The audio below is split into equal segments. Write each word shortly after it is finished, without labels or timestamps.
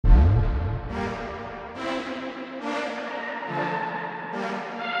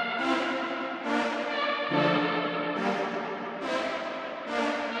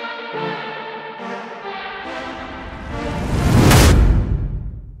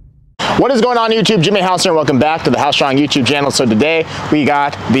What is going on YouTube? Jimmy House here, and welcome back to the How Strong YouTube channel. So today we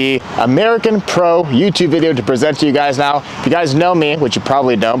got the American Pro YouTube video to present to you guys. Now, if you guys know me, which you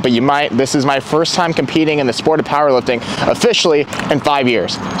probably don't, but you might, this is my first time competing in the sport of powerlifting officially in 5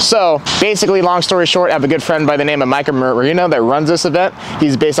 years. So basically, long story short, I have a good friend by the name of Micah Marino that runs this event.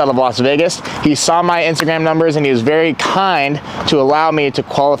 He's based out of Las Vegas. He saw my Instagram numbers and he was very kind to allow me to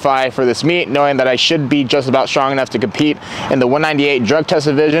qualify for this meet, knowing that I should be just about strong enough to compete in the 198 drug test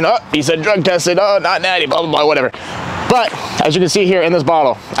division. Oh, he said drug tested, oh, not natty, blah, blah, blah, whatever. But as you can see here in this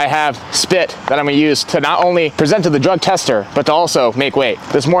bottle, I have spit that I'm gonna use to not only present to the drug tester, but to also make weight.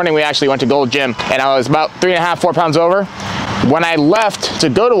 This morning we actually went to Gold Gym and I was about 3.5, 4 pounds over. When I left to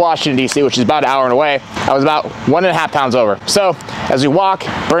go to Washington, DC, which is about an hour away, I was about 1.5 pounds over. So as we walk,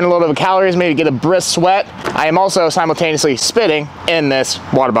 burn a little bit of calories, maybe get a brisk sweat, I am also simultaneously spitting in this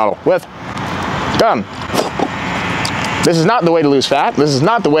water bottle with gum. This is not the way to lose fat. This is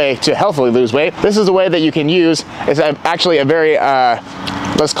not the way to healthily lose weight. This is the way that you can use. It's actually a very,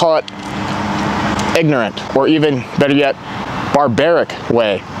 let's call it ignorant, or even better yet, barbaric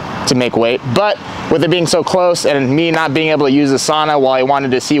way to make weight. But with it being so close and me not being able to use the sauna while I wanted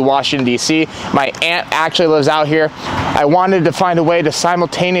to see Washington, DC, my aunt actually lives out here. I wanted to find a way to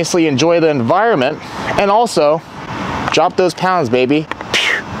simultaneously enjoy the environment and also drop those pounds, baby.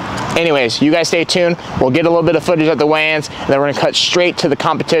 Anyways, you guys stay tuned. We'll get a little bit of footage at the weigh-ins, and then we're gonna cut straight to the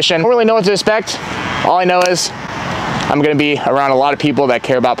competition. I don't really know what to expect. All I know is I'm gonna be around a lot of people that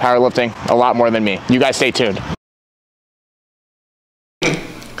care about powerlifting a lot more than me. You guys stay tuned.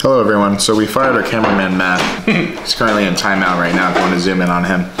 Hello everyone. So we fired our cameraman Matt. He's currently in timeout right now if you want to zoom in on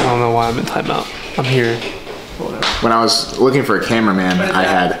him. I don't know why I'm in timeout. I'm here. When I was looking for a cameraman, I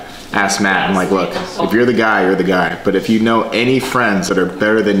had asked Matt, I'm like, look, if you're the guy, you're the guy. But if you know any friends that are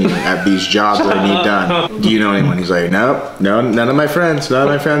better than you at these jobs that I need done, do you know anyone? He's like, nope, no, none of my friends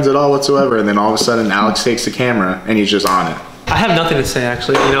at all whatsoever. And then all of a sudden, Alex takes the camera and he's just on it. I have nothing to say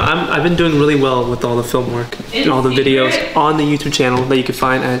actually. You know, I've been doing really well with all the film work and all the videos on the YouTube channel that you can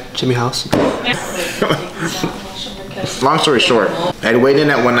find at Jimmy House. Long story short, I had weighed in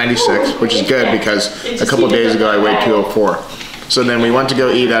at 196, which is good because a couple of days ago I weighed 204. So then we went to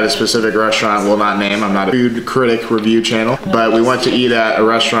go eat at a specific restaurant, will not name, I'm not a food critic review channel, but we went to eat at a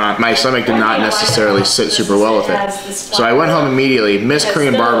restaurant. My stomach did not necessarily sit super well with it. So I went home immediately, missed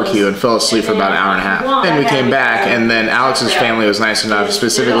Korean barbecue, and fell asleep for about an hour and a half. Then we came back, and then Alex's family was nice enough,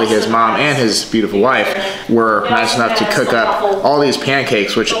 specifically his mom and his beautiful wife, were nice enough to cook up all these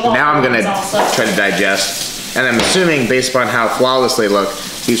pancakes, which now I'm gonna try to digest. And I'm assuming, based upon how flawless they look,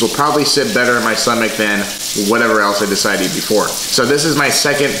 these will probably sit better in my stomach than whatever else I decided before. So this is my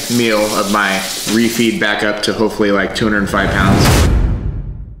second meal of my refeed back up to hopefully like 205 pounds.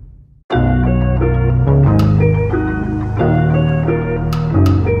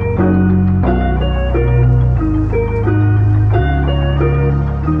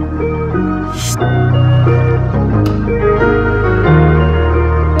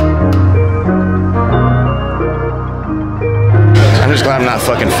 I'm just glad I'm not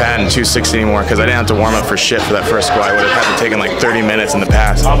fucking fat and 260 anymore because I didn't have to warm up for shit for that first squat. I would have had to taken like 30 minutes in the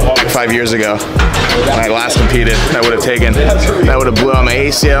past. Like 5 years ago when I last competed, that would have blew out my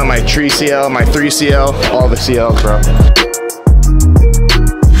ACL, my tree CL, my 3CL, all the CLs, bro.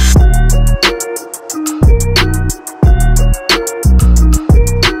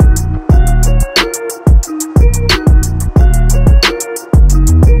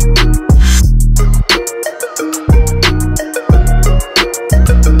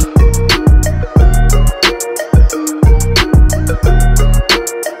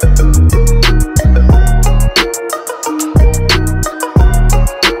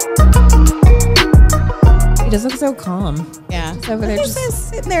 He just looks so calm. Yeah. Just over there, just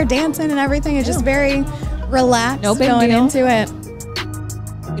sitting there dancing and everything. It's just very relaxed. No big going deal. into it.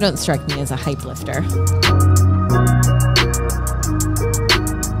 You don't strike me as a hype lifter.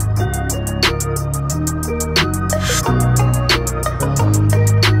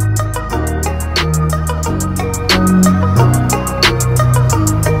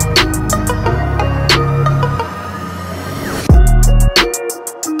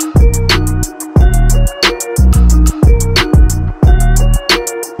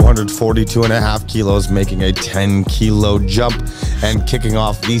 42.5 kilos, making a 10-kilo jump and kicking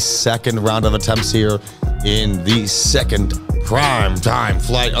off the second round of attempts here in the second prime time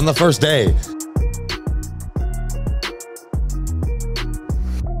flight on the first day.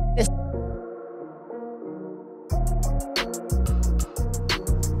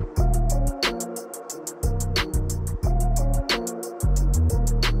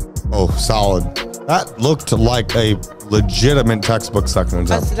 Oh, solid. That looked like a legitimate textbook sucking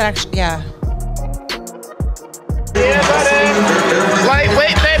jump. That's actually, yeah. Yeah, buddy.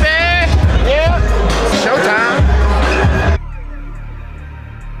 Lightweight, baby. Yeah. Showtime.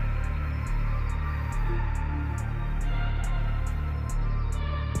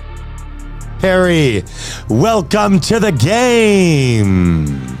 Harry, welcome to the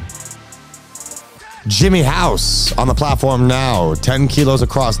game. Jimmy House on the platform now. 10 kilos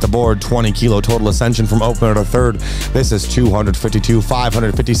across the board, 20 kilo total ascension from opener to third. This is 252,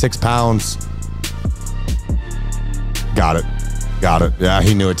 556 pounds. Got it. Got it. Yeah,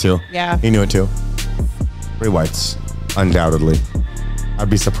 he knew it too. Yeah. He knew it too. 3 whites, undoubtedly. I'd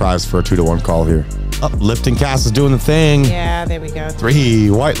be surprised for a 2-to-1 call here. Oh, lifting cast is doing the thing. Yeah, there we go.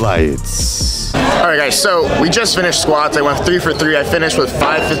 3 white lights. All right, guys, so we just finished squats. I went 3 for 3. I finished with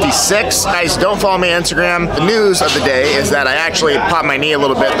 556. Guys, don't follow me on Instagram. The news of the day is that I actually popped my knee a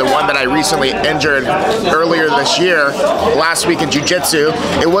little bit, the one that I recently injured earlier this year, last week in jiu-jitsu.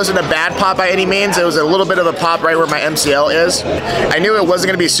 It wasn't a bad pop by any means. It was a little bit of a pop right where my MCL is. I knew it wasn't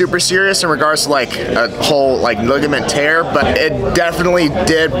gonna be super serious in regards to like a whole like ligament tear, but it definitely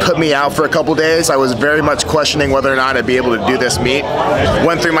did put me out for a couple days. I was very much questioning whether or not I'd be able to do this meet.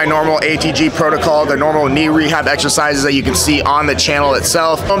 Went through my normal ATG protocol, the normal knee rehab exercises that you can see on the channel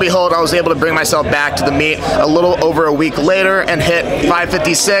itself. Lo and behold, I was able to bring myself back to the meet a little over a week later and hit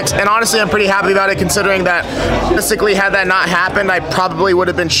 556. And honestly, I'm pretty happy about it considering that basically had that not happened, I probably would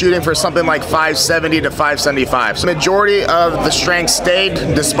have been shooting for something like 570 to 575. So the majority of the strength stayed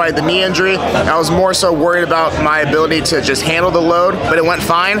despite the knee injury. I was more so worried about my ability to just handle the load, but it went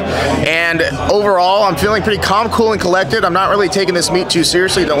fine. And overall, I'm feeling pretty calm, cool, and collected. I'm not really taking this meet too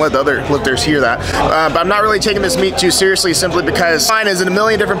seriously. Don't let the other lifters hear that. But I'm not really taking this meet too seriously simply because mine is in a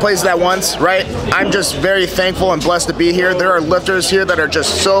million different places at once, right? I'm just very thankful and blessed to be here. There are lifters here that are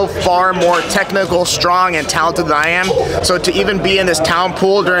just so far more technical, strong, and talented than I am. So to even be in this town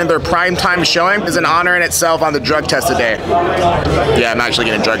pool during their prime time showing is an honor in itself on the drug test today. Yeah, I'm actually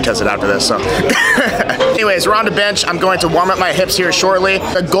getting drug tested after this, so. Anyways, we're on the bench. I'm going to warm up my hips here shortly.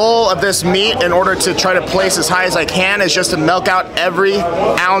 The goal of this meet in order to try to place as high as I can is just to milk out every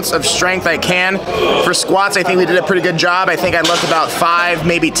ounce of strength I can. For squats, I think we did a pretty good job. I think I left about 5,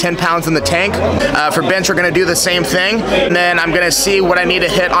 maybe 10 pounds in the tank. For bench, we're gonna do the same thing. And then I'm gonna see what I need to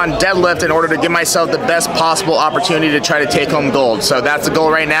hit on deadlift in order to give myself the best possible opportunity to try to take home gold. So that's the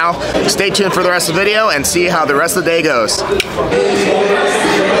goal right now. Stay tuned for the rest of the video and see how the rest of the day goes.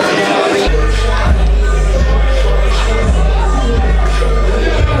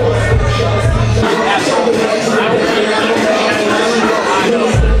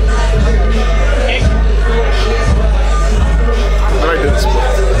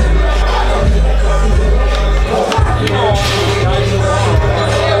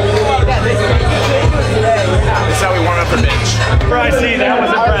 I see, that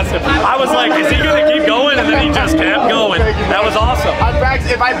was impressive. I was like, is he going to keep going? And then he just kept going. That was awesome.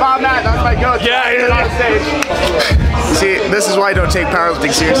 If I bomb that, that's my go-to. Yeah. On stage. See, this is why I don't take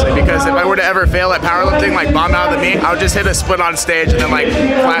powerlifting seriously, because if I were to ever fail at powerlifting, like bomb out of the meet, I would just hit a split on stage and then like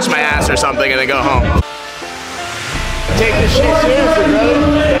flash my ass or something and then go home. Take this shit seriously,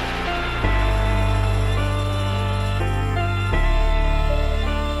 brother.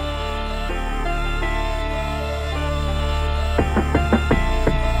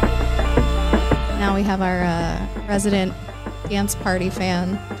 Now we have our resident dance party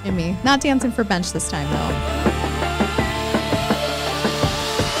fan, Jimmy. Not dancing for bench this time, though.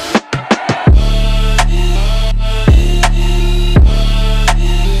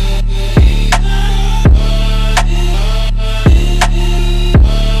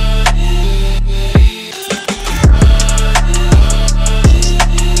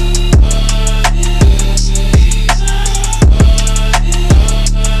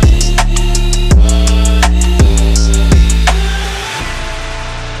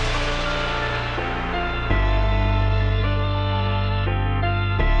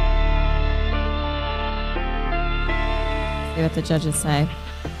 See what the judges say.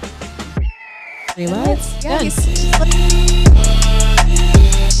 3 whites? Yeah, Good.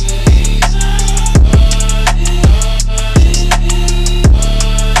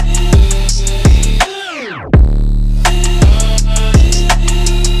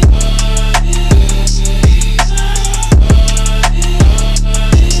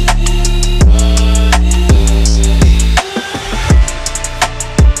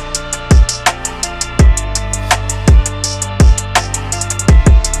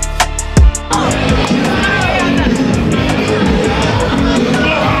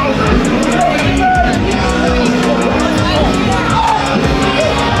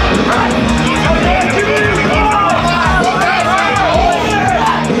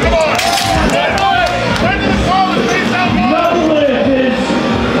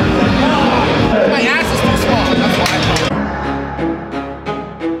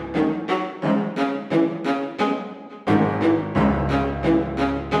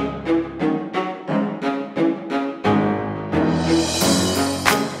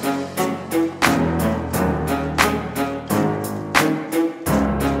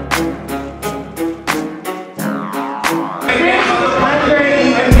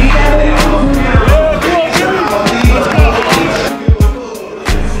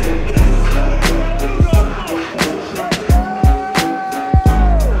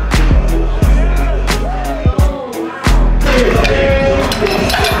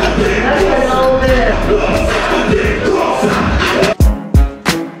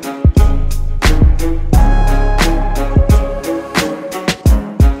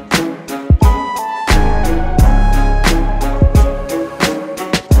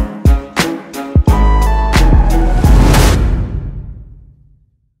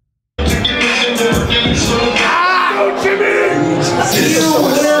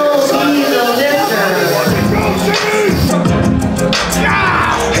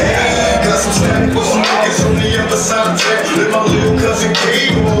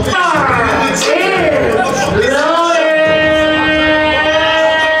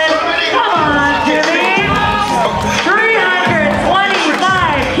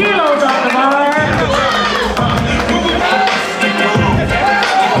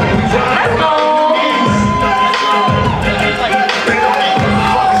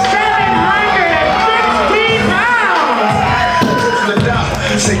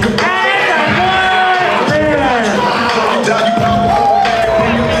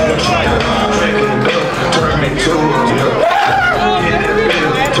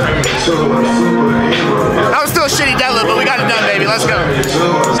 That was still a shitty deadlift, but we got it done, baby. Let's go.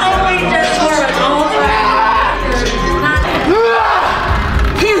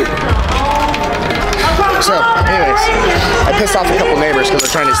 So, anyways, I pissed off a couple neighbors because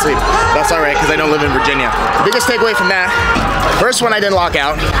they're trying to sleep. That's alright because I don't live in Virginia. The biggest takeaway from that, first one I didn't lock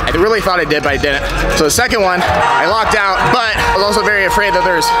out. I really thought I did, but I didn't. So the second one, I locked out, but I was also very afraid that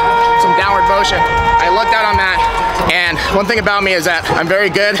there's some downward motion. I looked out on that, and one thing about me is that I'm very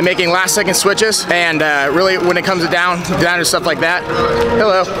good at making last second switches, and really when it comes to down to stuff like that.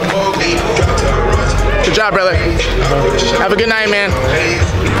 Hello. Good job, brother. Have a good night, man.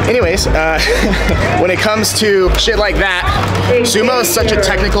 Anyways, when it comes to shit like that, sumo is such a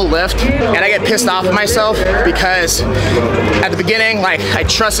technical lift, and I get pissed off at myself because at the beginning, like, I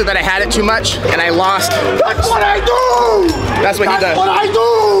trusted that I had it too much, and I lost. That's what I do! That's what he does. That's what I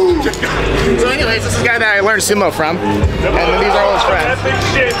do! So anyways, this is the guy that I learned sumo from, and these are all his friends.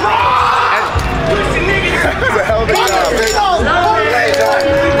 That's a hell of a job. Let's go!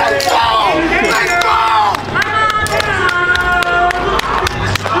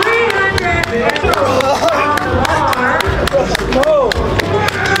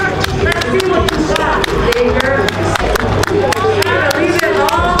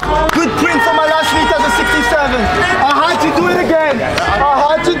 Good print for my last meet as a 67. I had to do it again.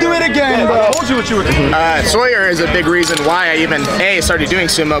 I had to do it again, bro. I told you what you were doing. Sawyer is a big reason why I even A, started doing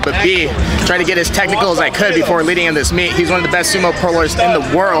sumo, but B, tried to get as technical as I could before leading in this meet. He's one of the best sumo pullers in the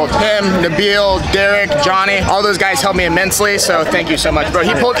world. Him, Nabil, Derek, Johnny, all those guys helped me immensely, so thank you so much, bro.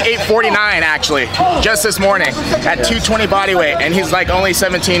 He pulled 849 actually, just this morning at 220 body weight, and he's like only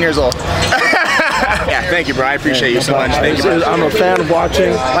 17 years old. Yeah, thank you, bro. I appreciate you so much. Thank you, bro. I'm a fan of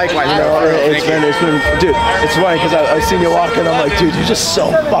watching. Likewise, you know, it's been, dude, it's funny because I've seen you walk and I'm like, dude, you're just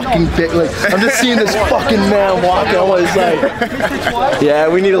so fucking big. Like, I'm just seeing this fucking man walk. I was like, yeah,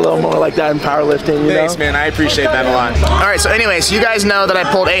 we need a little more like that in powerlifting, you Thanks, know? man. I appreciate that a lot. All right, so anyways, you guys know that I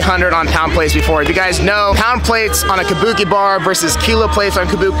pulled 800 on pound plates before. If you guys know, pound plates on a kabuki bar versus kilo plates on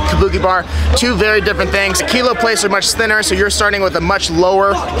kabuki bar, two very different things. Kilo plates are much thinner, so you're starting with a much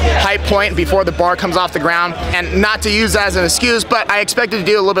lower height point before the bar comes off the ground. And not to use that as an excuse, but I expected to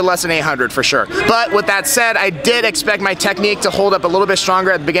do a little bit less than 800 for sure. But with that said, I did expect my technique to hold up a little bit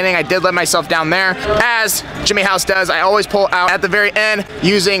stronger at the beginning. I did let myself down there. As Jimmy House does, I always pull out at the very end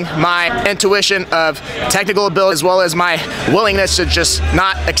using my intuition of technical ability as well as my willingness to just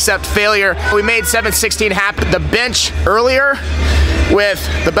not accept failure. We made 716 happen. The bench earlier, with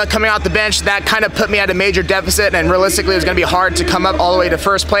the coming out the bench, that kind of put me at a major deficit, and realistically it was going to be hard to come up all the way to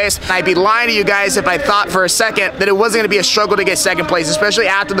first place. I'd be lying to you guys if I thought for a second that it wasn't going to be a struggle to get second place, especially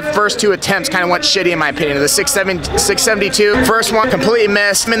after the first two attempts kind of went shitty in my opinion. The 672, first one completely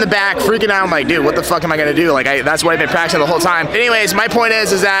missed. I'm in the back freaking out. I'm like, dude, what the fuck am I going to do? Like, that's what I've been practicing the whole time. Anyways, my point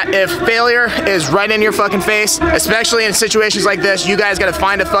is that if failure is right in your fucking face, especially in situations like this, you guys got to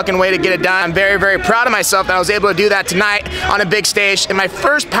find a fucking way to get it done. I'm very, very proud of myself that I was able to do that tonight on a big stage in my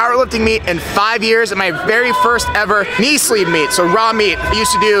first powerlifting meet in 5 years, and my very first ever knee sleeve meet, so raw meet. I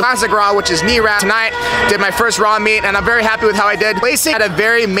used to do classic raw, which is knee wrap. Tonight, did my first raw meet, and I'm very happy with how I did. Placing at a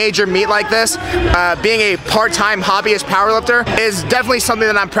very major meet like this, being a part-time hobbyist powerlifter, is definitely something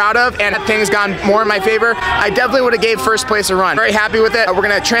that I'm proud of, and if things gone more in my favor, I definitely would have gave first place a run. Very happy with it. We're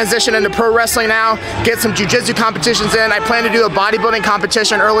gonna transition into pro wrestling now, get some jiu-jitsu competitions in. I plan to do a bodybuilding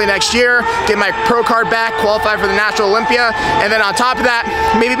competition early next year, get my pro card back, qualify for the Natural Olympia, and then on top of that,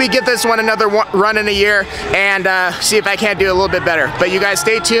 maybe we get this one another run in a year and see if I can't do a little bit better. But you guys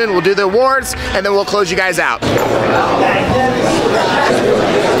stay tuned, we'll do the awards, and then we'll close you guys out.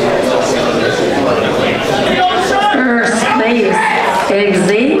 First place,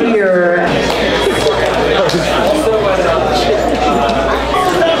 Xavier.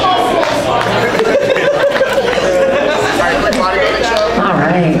 All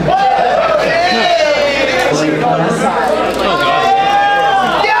right.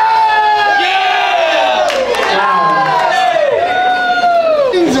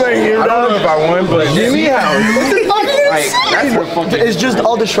 I don't know if I won, but Jimmy House. Like, that's for fun. It's just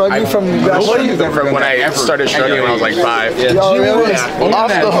all the shrugging from wrestling. From when I started shrugging when I was like 5. Yo, really? Off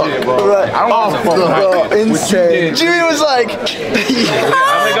the hook. Right. Off the hook. Insane. Jimmy was like,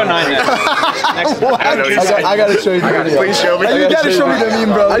 I'm gonna go 9 next. I gotta show you the video. Please show me. You gotta show me the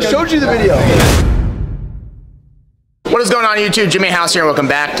meme, bro. I showed you the video. What is going on YouTube? Jimmy House here and welcome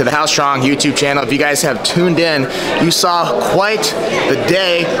back to the How Strong YouTube channel. If you guys have tuned in, you saw quite the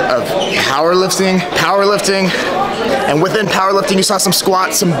day of powerlifting, and within powerlifting you saw some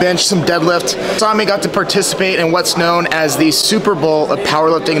squats, some bench, some deadlift. Sami got to participate in what's known as the Super Bowl of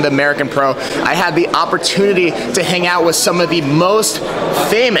powerlifting, the American Pro. I had the opportunity to hang out with some of the most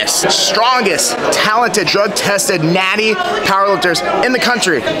famous, strongest, talented, drug-tested, natty powerlifters in the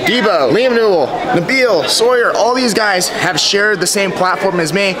country. Debo, Liam Newell, Nabil, Sawyer, all these guys have shared the same platform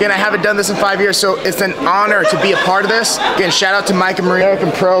as me. Again, I haven't done this in 5 years, so it's an honor to be a part of this. Again, shout out to Mike and Marie,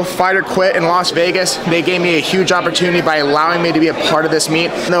 American Pro Fighter Quit in Las Vegas. They gave me a huge opportunity by allowing me to be a part of this meet.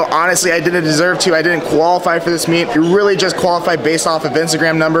 No, honestly, I didn't deserve to. I didn't qualify for this meet. You really just qualified based off of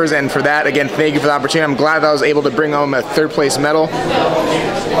Instagram numbers, and for that, again, thank you for the opportunity. I'm glad that I was able to bring home a 3rd place medal.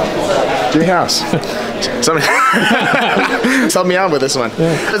 Jimmy House. Help me out with this one.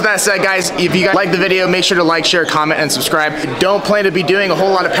 With that said, guys, if you guys like the video, make sure to like, share, comment, and subscribe. Don't plan to be doing a whole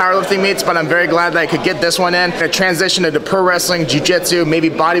lot of powerlifting meets, but I'm very glad that I could get this one in. I'm gonna transition into pro wrestling, jiu-jitsu, maybe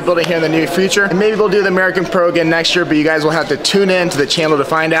bodybuilding here in the near future. And maybe we'll do the American Pro again next year, but you guys will have to tune in to the channel to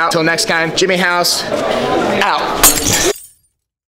find out. Till next time, Jimmy House, out.